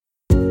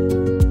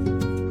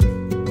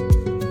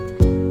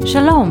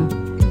Shalom,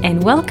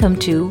 and welcome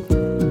to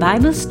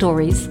Bible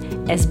Stories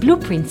as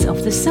Blueprints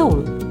of the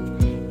Soul,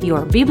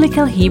 your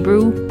Biblical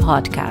Hebrew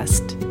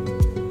podcast.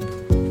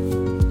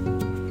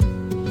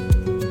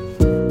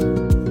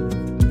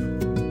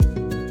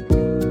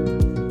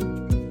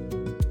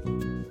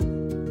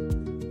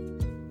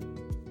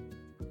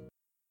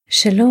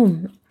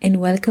 Shalom, and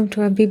welcome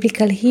to our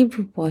Biblical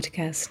Hebrew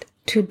podcast.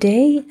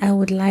 Today I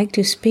would like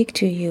to speak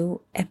to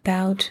you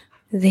about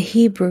the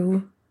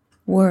Hebrew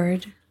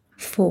word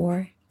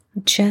for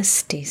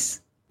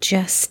justice.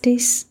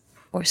 Justice,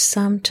 or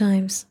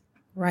sometimes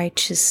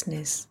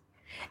righteousness.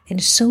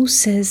 And so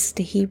says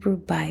the Hebrew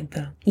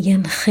Bible,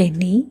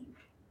 Yancheni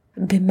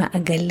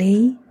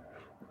b'ma'agalei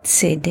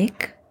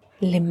tzedek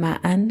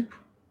lema'an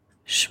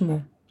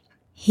shmo.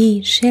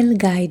 He shall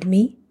guide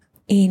me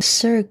in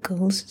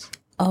circles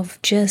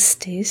of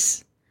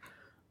justice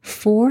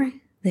for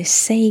the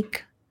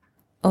sake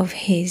of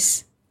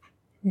his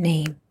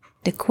name.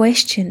 The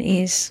question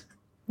is,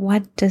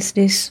 what does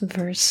this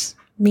verse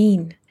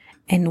mean?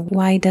 And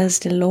why does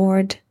the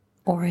Lord,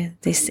 or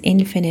this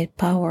infinite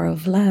power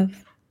of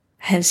love,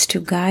 has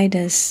to guide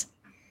us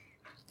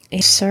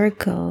in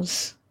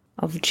circles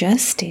of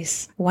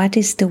justice? What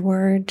is the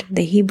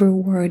Hebrew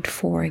word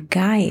for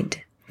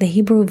guide? The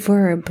Hebrew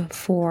verb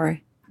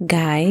for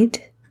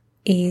guide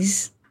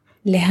is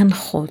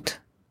lehanchot,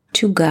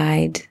 to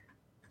guide,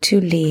 to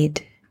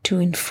lead, to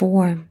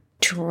inform,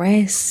 to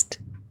rest.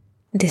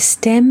 The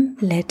stem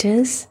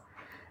letters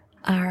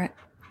are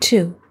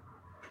two,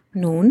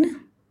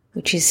 Nun,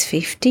 which is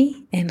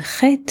 50, and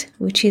Chet,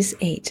 which is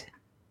 8.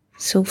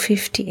 So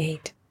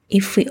 58.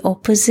 If we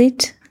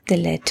opposite the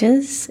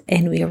letters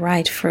and we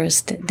write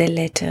first the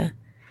letter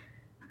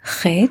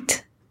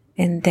Chet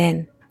and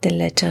then the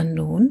letter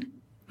Nun,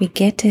 we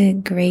get a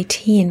great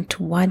hint.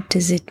 What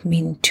does it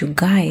mean to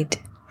guide?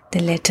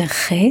 The letter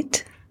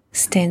Chet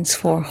stands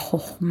for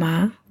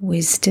Chokhmah,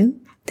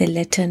 wisdom. The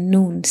letter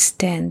Nun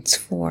stands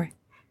for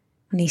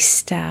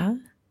Nistar,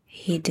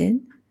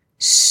 hidden.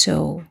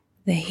 So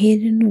the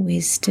hidden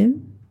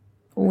wisdom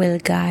will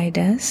guide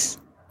us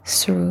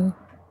through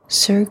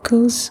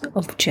circles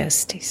of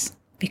justice,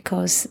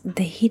 because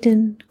the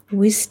hidden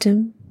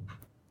wisdom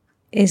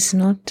is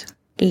not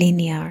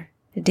linear.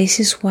 This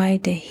is why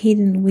the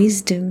hidden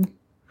wisdom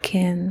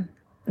can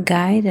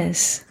guide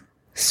us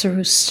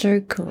through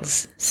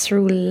circles,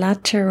 through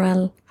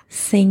lateral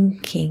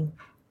thinking.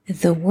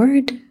 The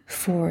word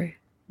for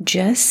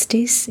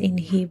justice in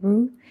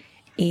Hebrew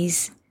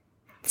is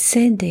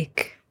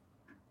tzedek.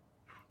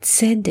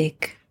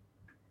 Tzedek.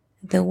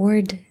 The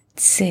word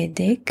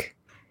tzedek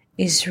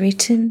is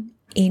written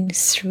in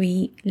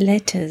 3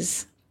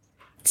 letters: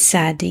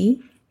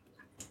 Tzadi,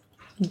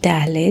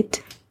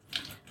 Dalet,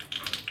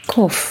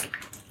 Kof.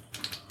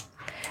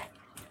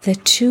 The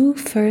 2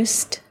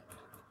 first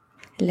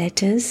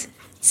letters,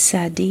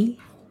 Tzadi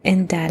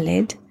and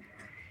Dalet,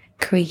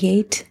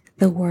 create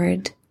the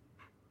word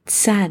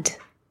tzad,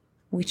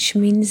 which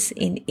means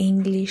in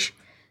English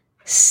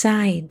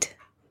side.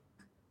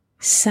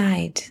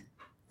 Side.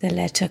 The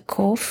letter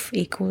Kof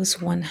equals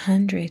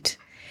 100,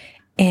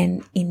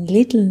 and in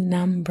little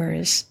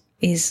numbers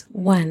is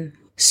 1.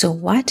 So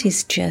what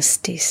is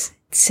justice,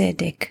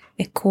 tzedek,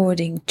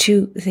 according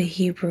to the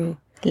Hebrew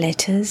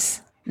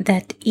letters?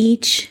 That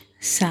each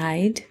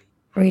side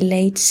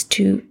relates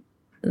to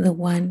the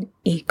one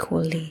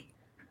equally.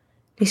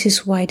 This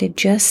is why the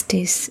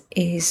justice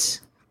is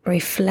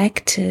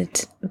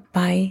reflected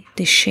by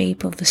the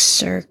shape of a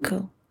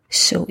circle.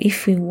 So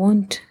if we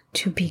want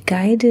to be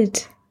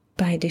guided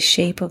by the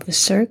shape of a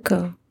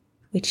circle,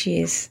 which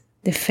is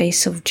the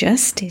face of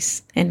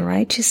justice and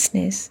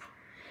righteousness,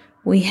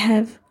 we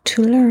have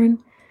to learn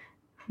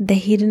the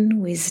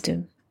hidden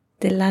wisdom,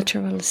 the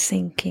lateral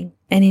thinking.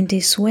 And in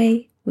this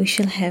way, we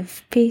shall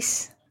have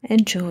peace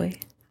and joy.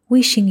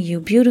 Wishing you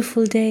a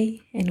beautiful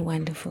day and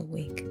wonderful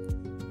week.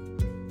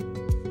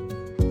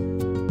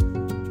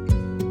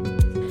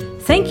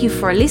 Thank you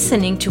for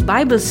listening to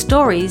Bible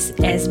Stories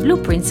as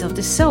Blueprints of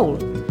the Soul.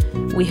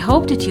 We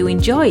hope that you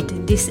enjoyed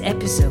this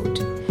episode.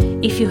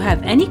 If you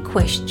have any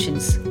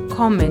questions,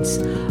 comments,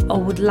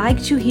 or would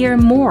like to hear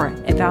more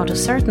about a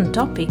certain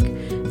topic,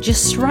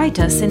 just write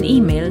us an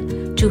email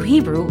to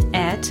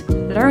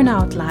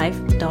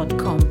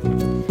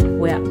hebrew@learnoutlive.com.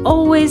 We are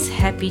always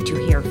happy to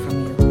hear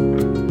from you.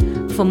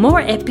 For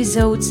more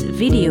episodes,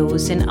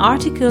 videos, and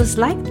articles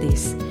like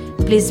this,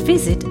 please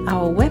visit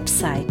our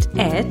website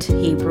at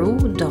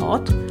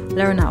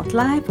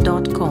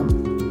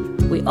hebrew.learnoutlive.com.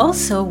 We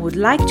also would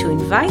like to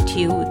invite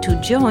you to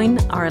join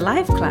our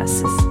live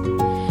classes.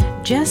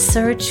 Just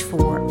search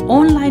for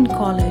Online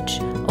College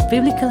of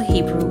Biblical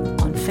Hebrew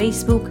on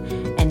Facebook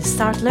and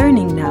start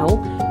learning now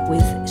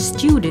with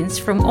students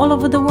from all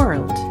over the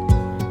world.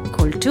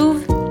 Kol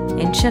Tuv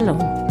and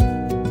Shalom.